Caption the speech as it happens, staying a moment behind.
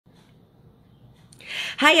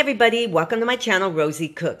Hi everybody, welcome to my channel, Rosie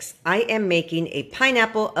Cooks. I am making a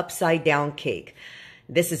pineapple upside down cake.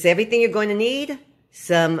 This is everything you're going to need.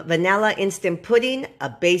 Some vanilla instant pudding,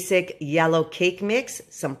 a basic yellow cake mix,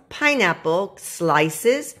 some pineapple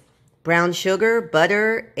slices, brown sugar,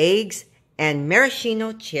 butter, eggs, and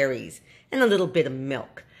maraschino cherries, and a little bit of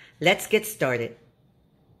milk. Let's get started.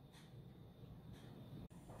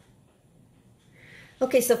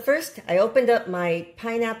 Okay, so first I opened up my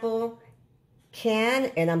pineapple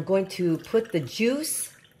can and I'm going to put the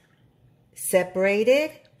juice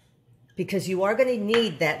separated because you are going to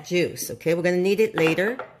need that juice. Okay, we're going to need it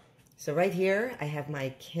later. So right here I have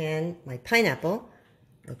my pineapple.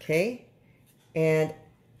 Okay, and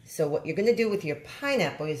so what you're going to do with your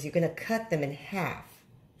pineapple is you're going to cut them in half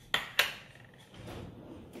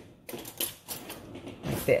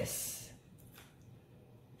like this.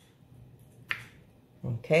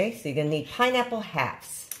 Okay, so you're going to need pineapple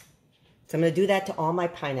halves. So I'm going to do that to all my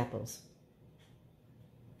pineapples.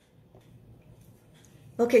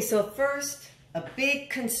 Okay, so first, a big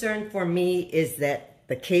concern for me is that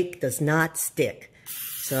the cake does not stick.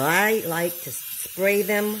 So I like to spray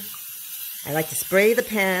them. I like to spray the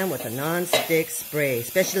pan with a non-stick spray,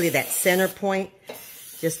 especially that center point,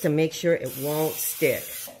 just to make sure it won't stick.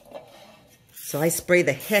 So I spray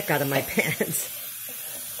the heck out of my pans.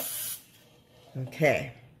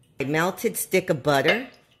 Okay, a melted stick of butter.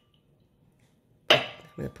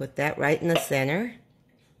 I'm going to put that right in the center.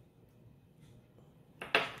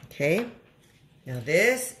 Okay, now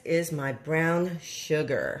this is my brown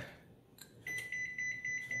sugar.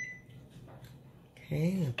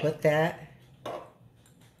 Okay, I'm going to put that.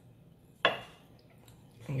 I'm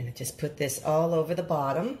going to just put this all over the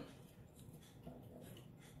bottom.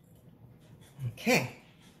 Okay.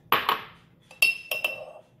 I'm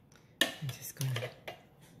just going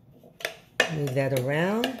to move that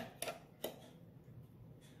around.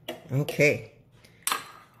 Okay,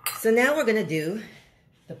 so now we're going to do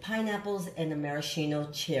the pineapples and the maraschino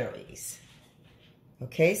cherries.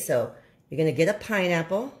 Okay, so you're going to get a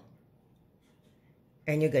pineapple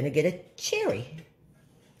and you're going to get a cherry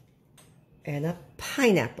and a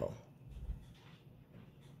pineapple.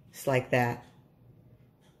 Just like that.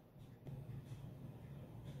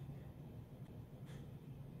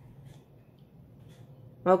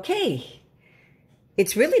 Okay,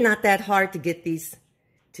 it's really not that hard to get these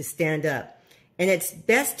to stand up. And it's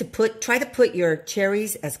best to try to put your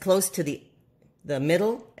cherries as close to the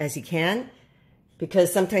middle as you can,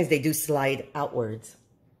 because sometimes they do slide outwards.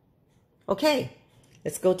 Okay,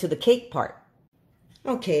 let's go to the cake part.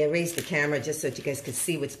 Okay, I raised the camera just so that you guys could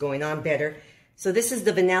see what's going on better. So this is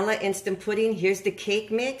the vanilla instant pudding. Here's the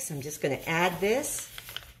cake mix. I'm just going to add this.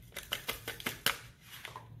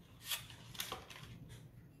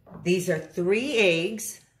 These are 3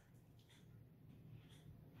 eggs.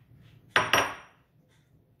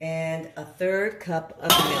 And a 1/3 cup of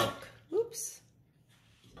milk. Oops.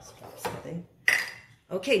 Just dropped something.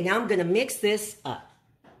 Okay, now I'm going to mix this up.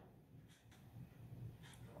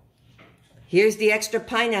 Here's the extra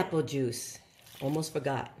pineapple juice. Almost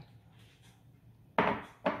forgot.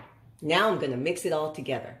 Now I'm going to mix it all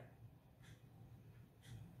together.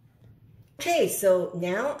 Okay, so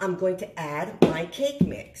now I'm going to add my cake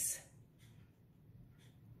mix.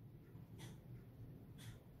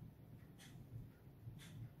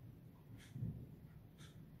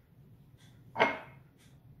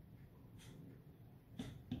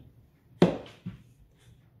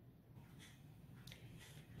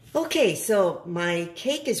 Okay, so my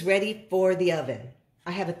cake is ready for the oven.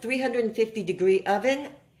 I have a 350-degree oven,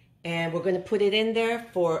 and we're going to put it in there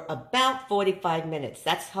for about 45 minutes.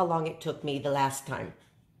 That's how long it took me the last time.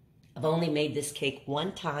 I've only made this cake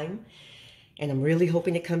one time, and I'm really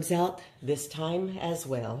hoping it comes out this time as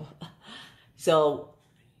well. So,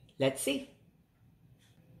 let's see.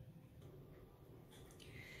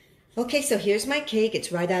 Okay, so here's my cake.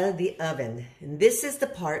 It's right out of the oven. And this is the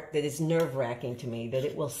part that is nerve-wracking to me, that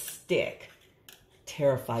it will stick.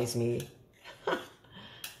 Terrifies me.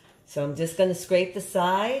 So I'm just going to scrape the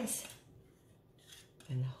sides.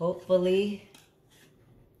 And hopefully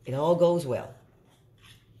it all goes well.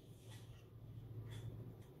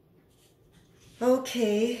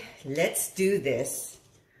 Okay, let's do this.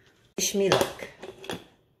 Wish me luck.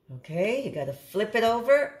 Okay, you got to flip it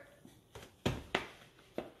over.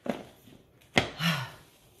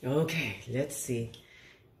 Okay, let's see.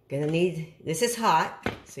 This is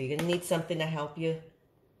hot, so you're gonna need something to help you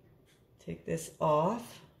take this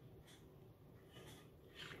off.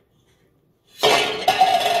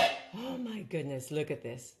 Oh my goodness, look at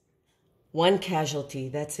this. One casualty,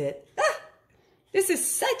 that's it. Ah, this is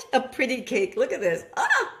such a pretty cake. Look at this.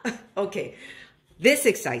 Ah, okay. This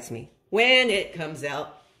excites me when it comes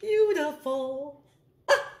out beautiful.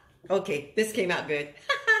 Ah, okay, this came out good.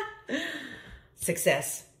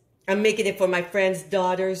 Success. I'm making it for my friend's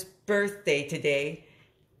daughter's birthday today.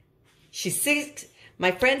 She's 6.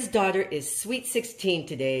 My friend's daughter is sweet 16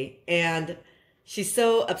 today, and she's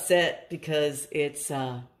so upset because it's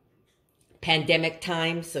pandemic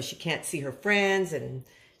time, so she can't see her friends and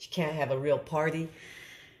she can't have a real party.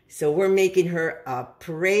 So we're making her a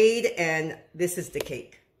parade, and this is the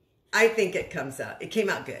cake. I think it came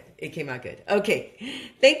out good. It came out good. Okay.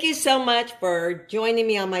 Thank you so much for joining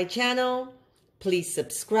me on my channel. Please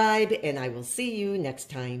subscribe, and I will see you next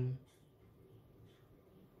time.